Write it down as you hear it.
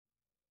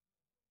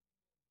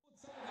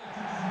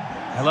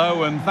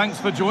Hello and thanks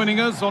for joining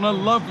us on a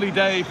lovely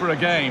day for a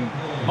game.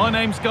 My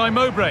name's Guy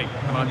Mowbray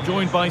and I'm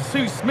joined by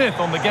Sue Smith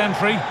on the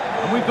gantry,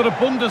 and we've got a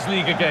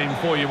Bundesliga game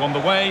for you on the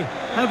way.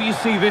 How do you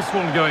see this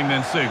one going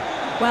then, Sue?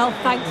 Well,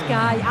 thanks,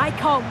 Guy. I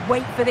can't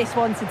wait for this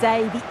one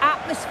today. The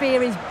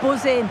atmosphere is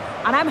buzzing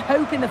and I'm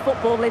hoping the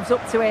football lives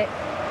up to it.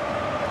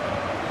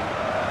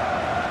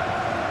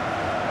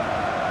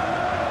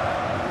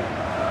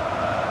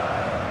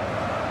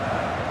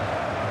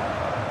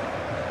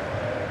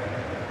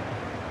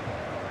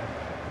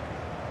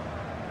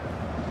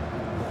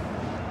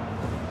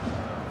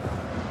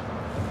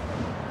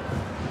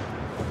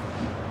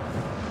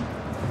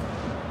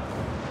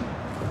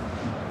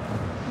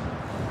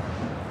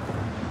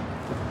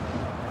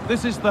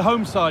 This is the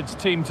home side's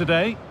team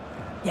today.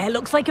 Yeah, it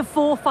looks like a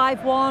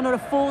 4-5-1 or a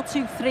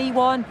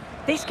 4-2-3-1.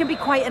 This can be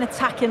quite an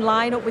attacking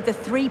lineup with the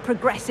three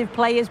progressive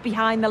players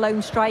behind the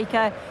lone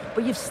striker,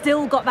 but you've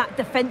still got that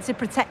defensive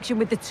protection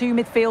with the two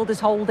midfielders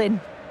holding.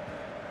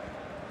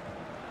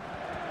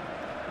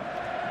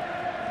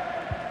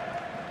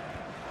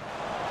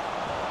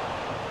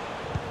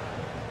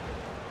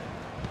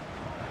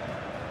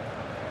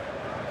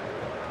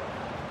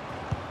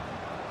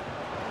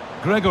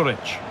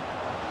 Gregoritsch.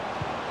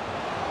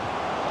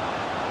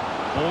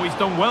 Oh, he's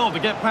done well to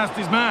get past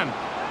his man.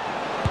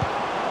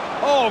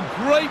 Oh,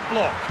 great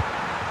block.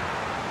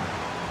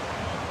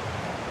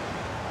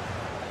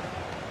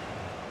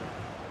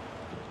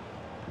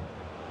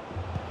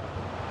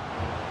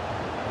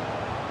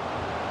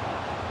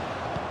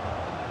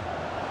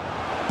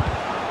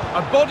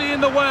 A body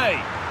in the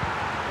way.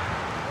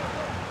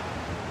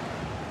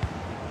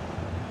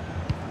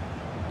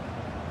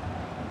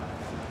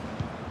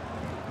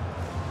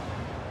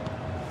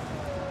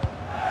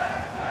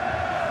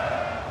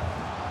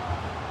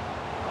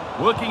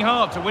 Working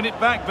hard to win it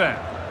back there.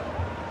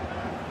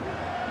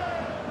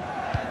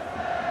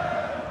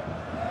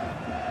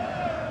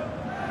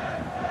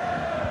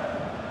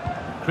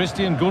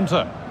 Christian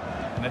Gunther.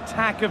 An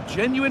attack of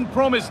genuine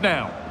promise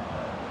now.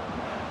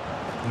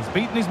 He's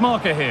beaten his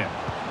marker here.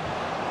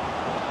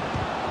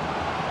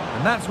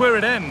 And that's where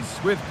it ends,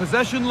 with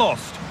possession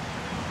lost.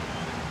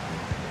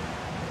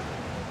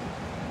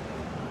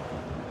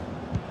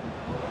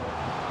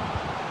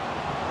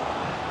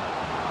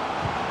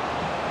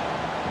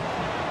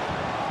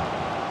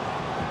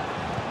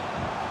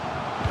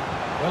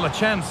 Well, a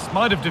chance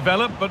might have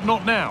developed, but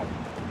not now.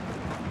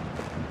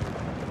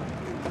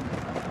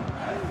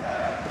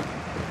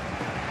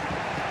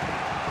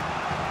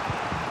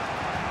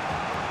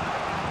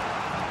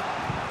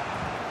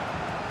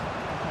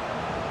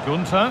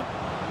 Gunther.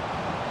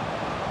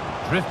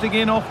 Drifting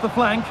in off the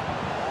flank.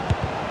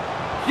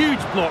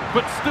 Huge block,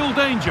 but still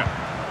danger.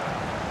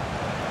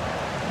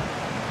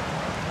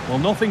 Well,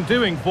 nothing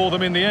doing for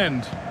them in the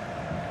end.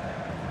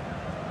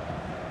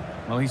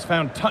 Well, he's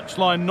found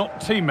touchline,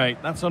 not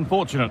teammate. That's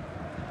unfortunate.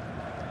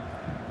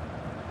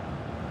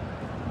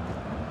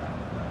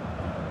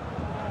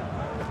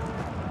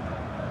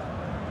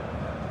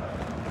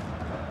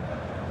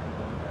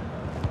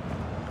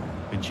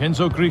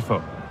 Vincenzo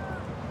Grifo.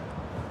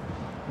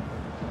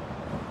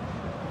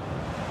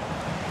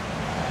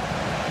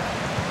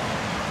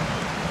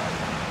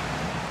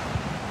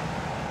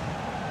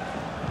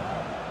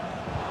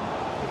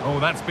 Oh,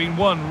 that's been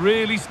won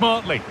really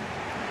smartly.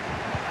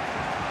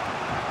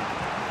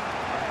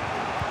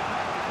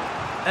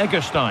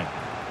 Egerstein.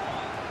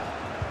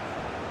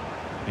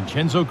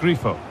 Vincenzo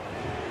Grifo.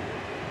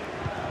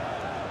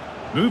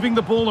 Moving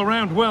the ball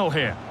around well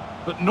here,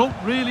 but not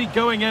really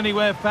going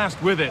anywhere fast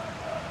with it.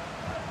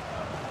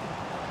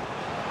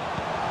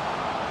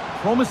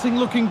 Promising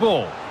looking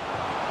ball.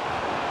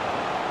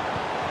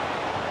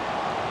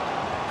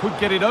 Could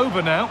get it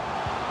over now.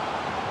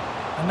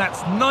 And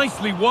that's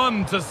nicely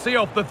won to see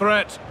off the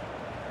threat.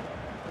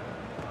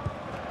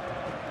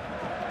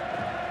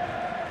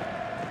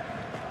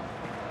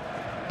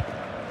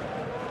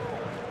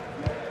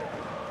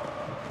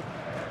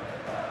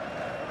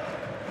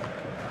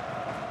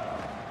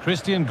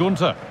 Christian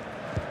Gunther.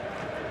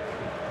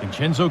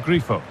 Vincenzo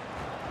Grifo.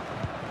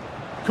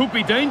 Could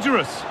be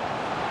dangerous.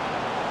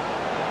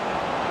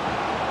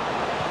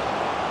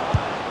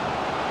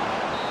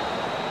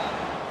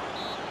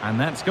 And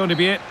that's going to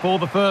be it for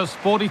the first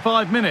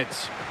 45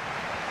 minutes.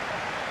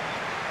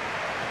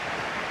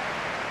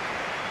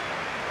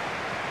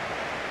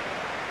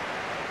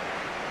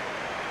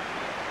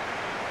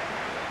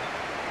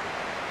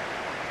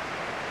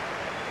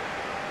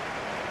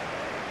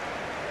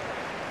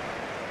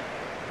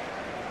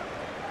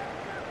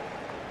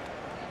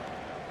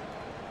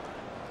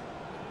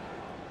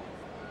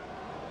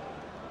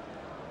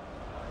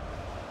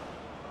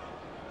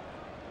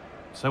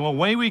 So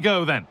away we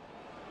go then.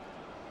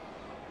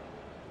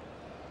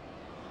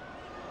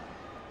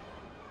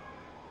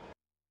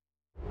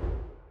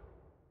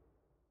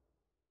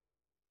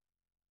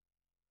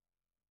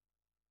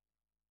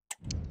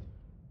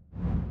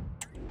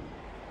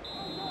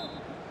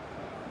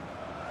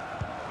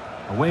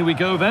 Away we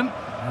go then,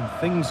 and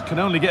things can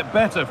only get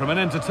better from an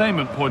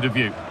entertainment point of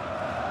view.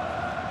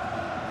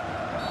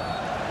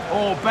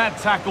 Oh, bad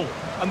tackle.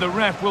 and the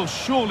ref will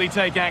surely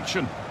take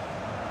action.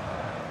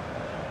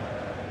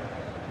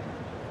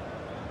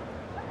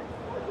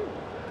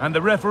 And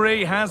the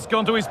referee has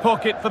gone to his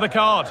pocket for the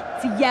card.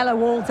 It's a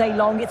yellow all day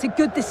long. It's a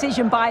good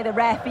decision by the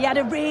ref. He had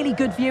a really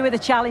good view of the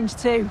challenge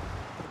too.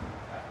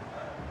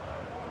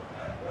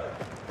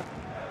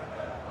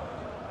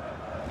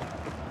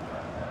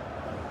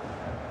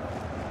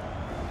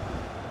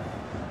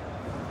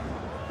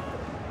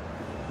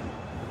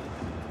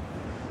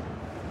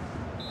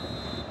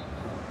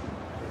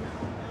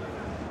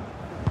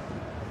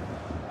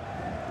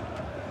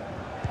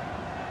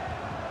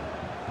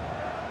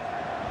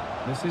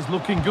 This is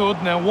looking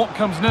good. Now what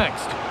comes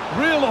next?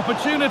 Real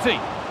opportunity.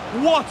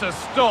 What a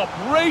stop.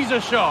 Razor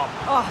sharp.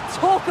 Oh,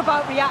 talk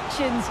about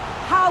reactions.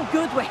 How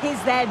good were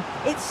his then?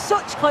 It's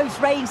such close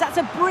range. That's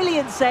a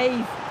brilliant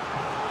save.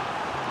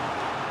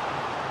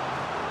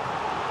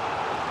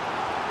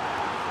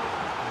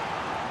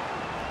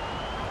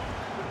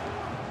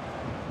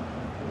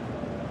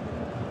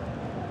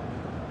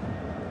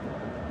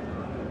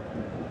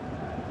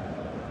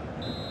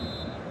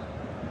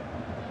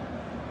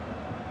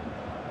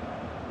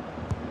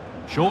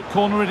 Short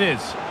corner it is.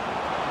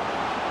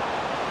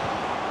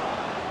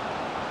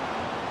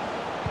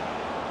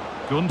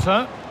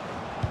 Gunter.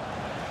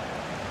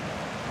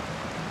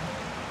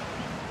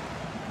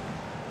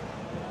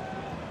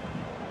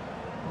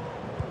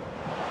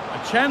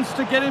 A chance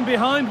to get in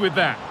behind with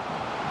that.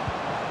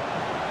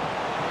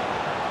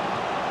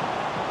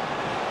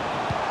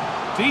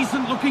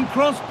 Decent looking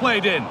cross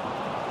played in.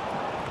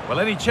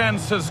 Well, any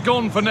chance has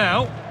gone for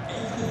now.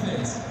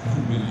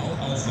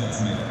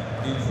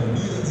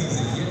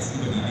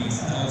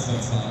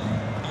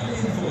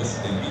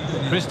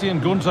 Christian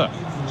Gunter.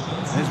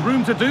 There's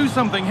room to do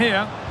something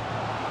here.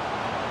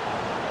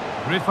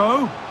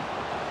 Griffo.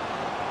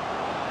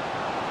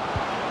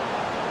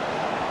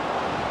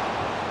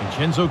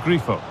 Vincenzo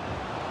Griffo.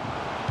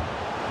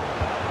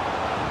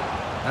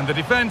 And the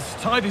defence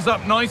tidies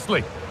up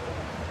nicely.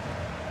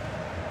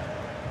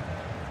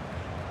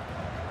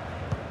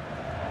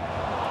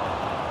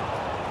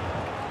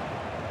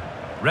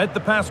 Read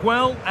the pass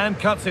well and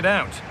cuts it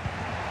out.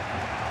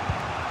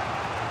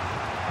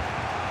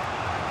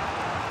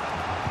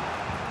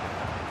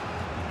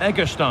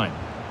 Eggestein.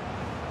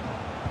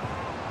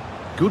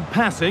 Good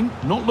passing,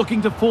 not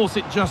looking to force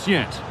it just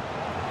yet.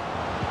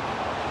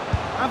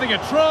 Having a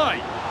try.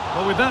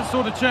 Well, with that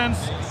sort of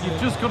chance, you've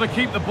just got to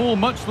keep the ball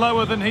much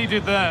lower than he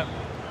did there.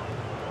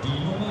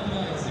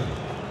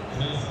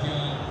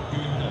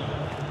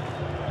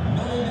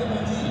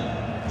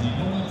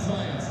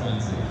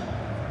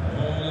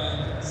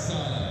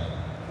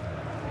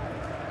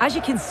 As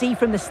you can see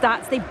from the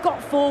stats, they've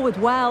got forward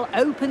well,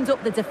 opened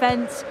up the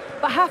defence,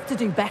 but have to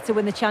do better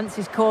when the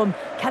chances come.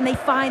 Can they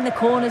find the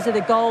corners of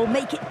the goal,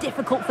 make it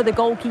difficult for the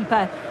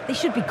goalkeeper? They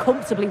should be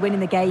comfortably winning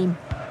the game.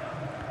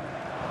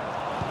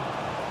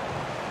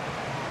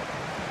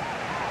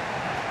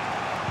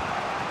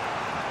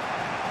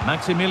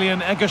 Maximilian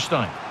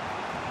Eggestein.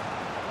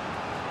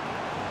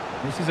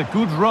 This is a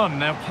good run.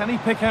 Now, can he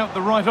pick out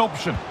the right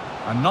option?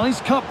 A nice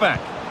cutback.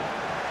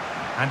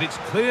 And it's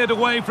cleared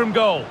away from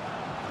goal.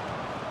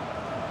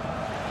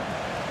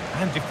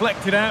 And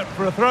deflected out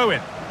for a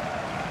throw-in.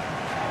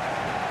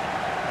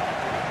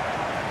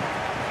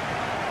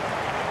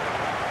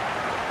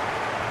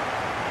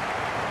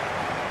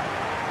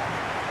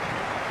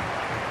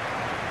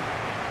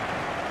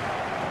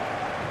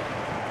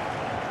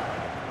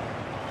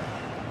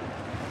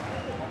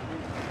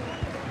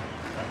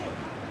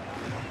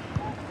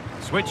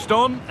 Switched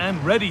on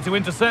and ready to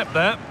intercept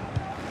there.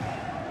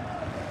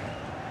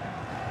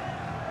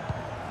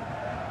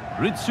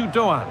 Ritsu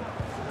Doan.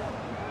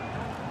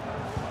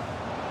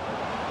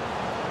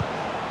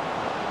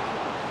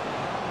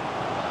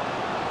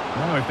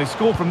 Now, if they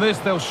score from this,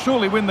 they'll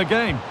surely win the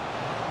game.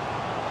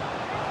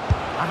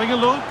 Having a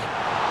look,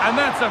 and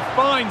that's a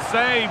fine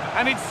save,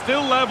 and it's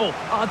still level.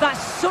 Oh,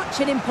 that's such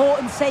an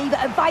important save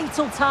at a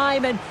vital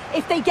time, and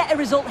if they get a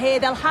result here,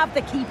 they'll have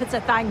the keeper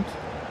to thank.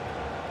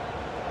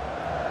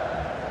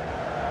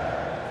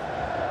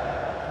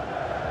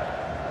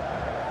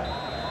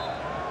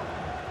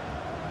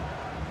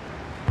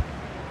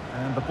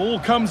 And the ball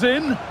comes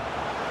in.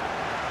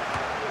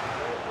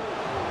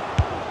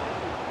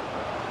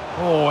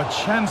 Oh,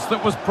 a chance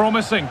that was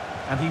promising,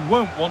 and he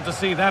won't want to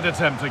see that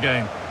attempt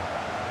again.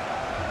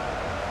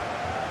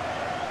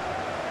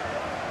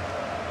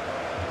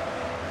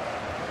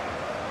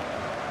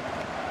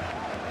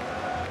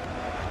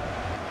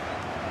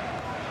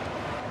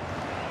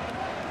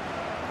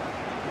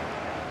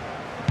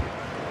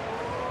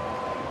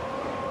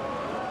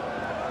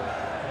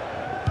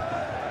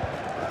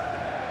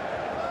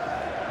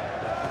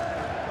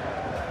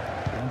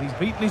 And he's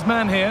beaten his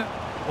man here.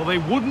 Well, they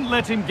wouldn't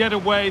let him get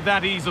away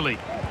that easily.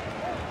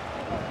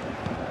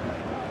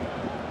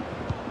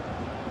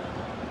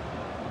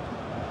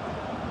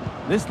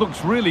 This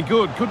looks really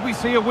good. Could we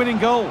see a winning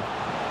goal?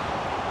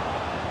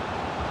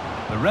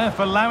 The ref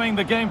allowing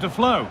the game to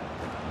flow.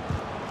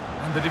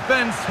 And the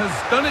defence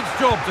has done its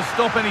job to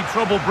stop any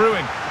trouble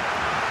brewing.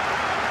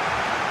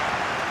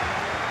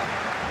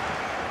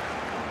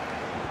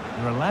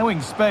 They're allowing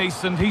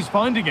space and he's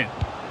finding it.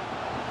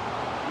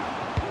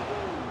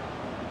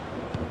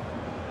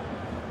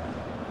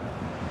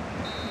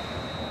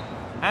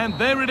 And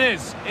there it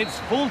is. It's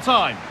full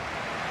time.